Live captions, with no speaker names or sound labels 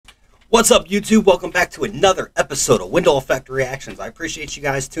What's up, YouTube? Welcome back to another episode of WindleEffect Reactions. I appreciate you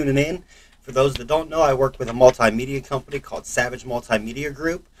guys tuning in. For those that don't know, I work with a multimedia company called Savage Multimedia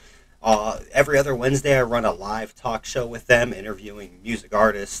Group. Every other Wednesday, I run a live talk show with them, interviewing music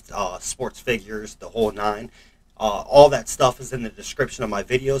artists, sports figures, the whole nine. All that stuff is in the description of my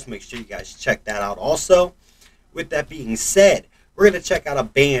videos. Make sure you guys check that out also. With that being said, we're going to check out a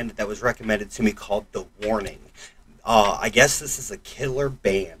band that was recommended to me called The Warning. I guess this is a killer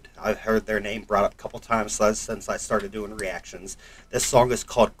band. I've heard their name brought up a couple times since I started doing reactions. This song is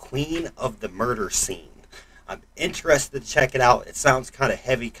called Queen of the Murder Scene. I'm interested to check it out. It sounds kind of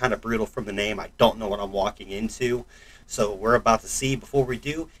heavy, kind of brutal from the name. I don't know what I'm walking into. So we're about to see. Before we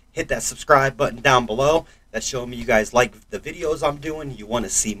do, hit that subscribe button down below. That's showing me you guys like the videos I'm doing. You want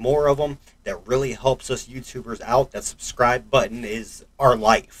to see more of them. That really helps us YouTubers out. That subscribe button is our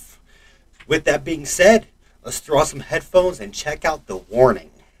life. With that being said, let's throw on some headphones and check out The Warning.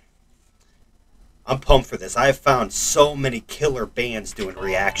 I'm pumped for this. I have found so many killer bands doing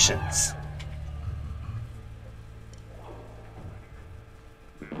reactions.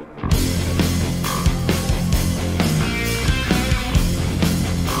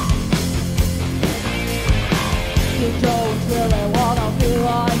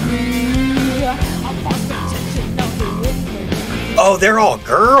 Oh, they're all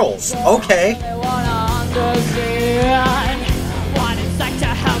girls. Okay.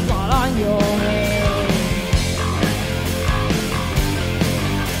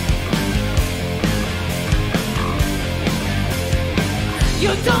 You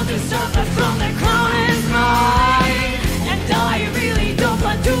don't deserve it from the crown is mine, and I really don't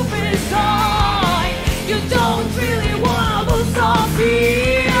want to be signed. You don't really want to lose all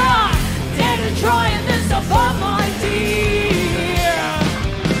fear. Dare to try and disappoint my dear.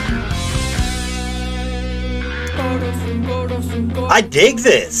 I dig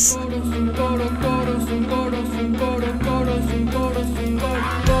this.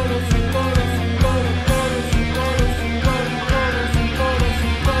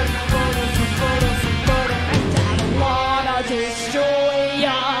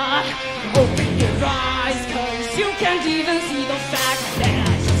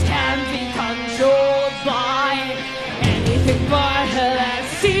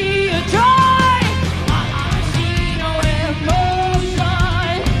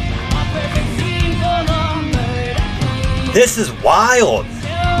 This is wild.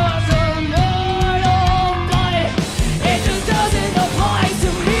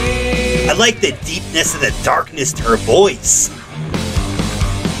 I like the deepness and the darkness to her voice.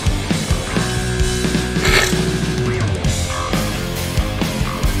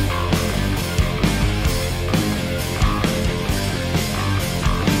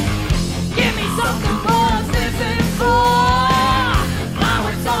 Give me something more of this info. I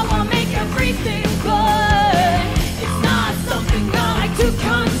want someone make everything good. It's not something I like to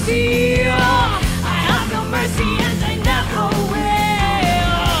conceal. I have no mercy and I never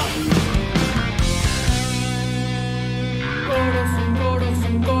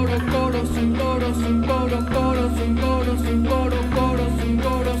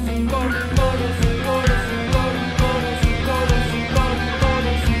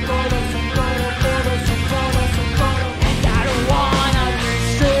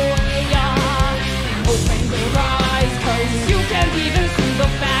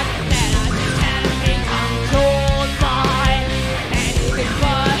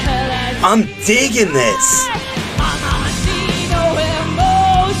I'm digging this.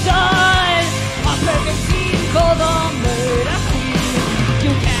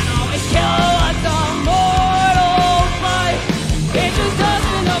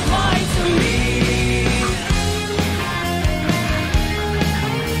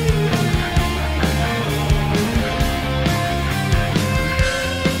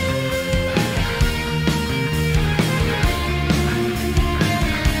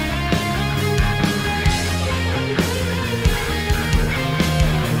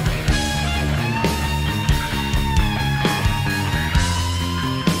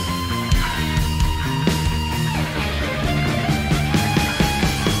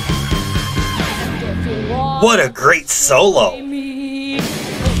 What a great solo.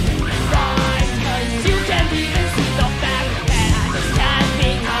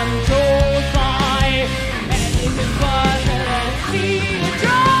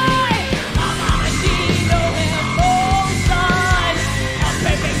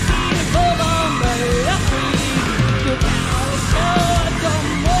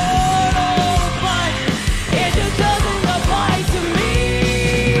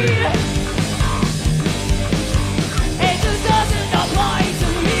 It just doesn't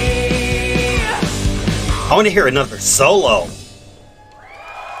I want to hear another solo.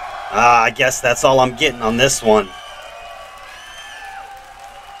 I guess that's all I'm getting on this one.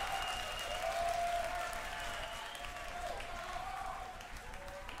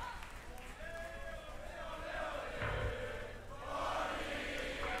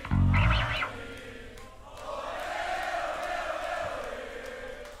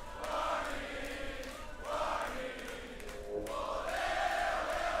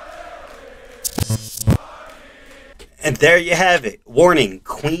 And there you have it. Warning,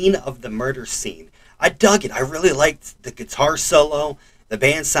 Queen of the Murder Scene. I dug it. I really liked the guitar solo. The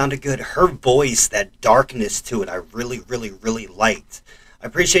band sounded good. Her voice, that darkness to it, I really liked. I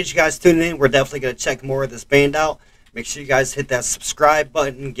appreciate you guys tuning in. We're definitely going to check more of this band out. Make sure you guys hit that subscribe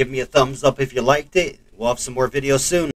button. Give me a thumbs up if you liked it. We'll have some more videos soon.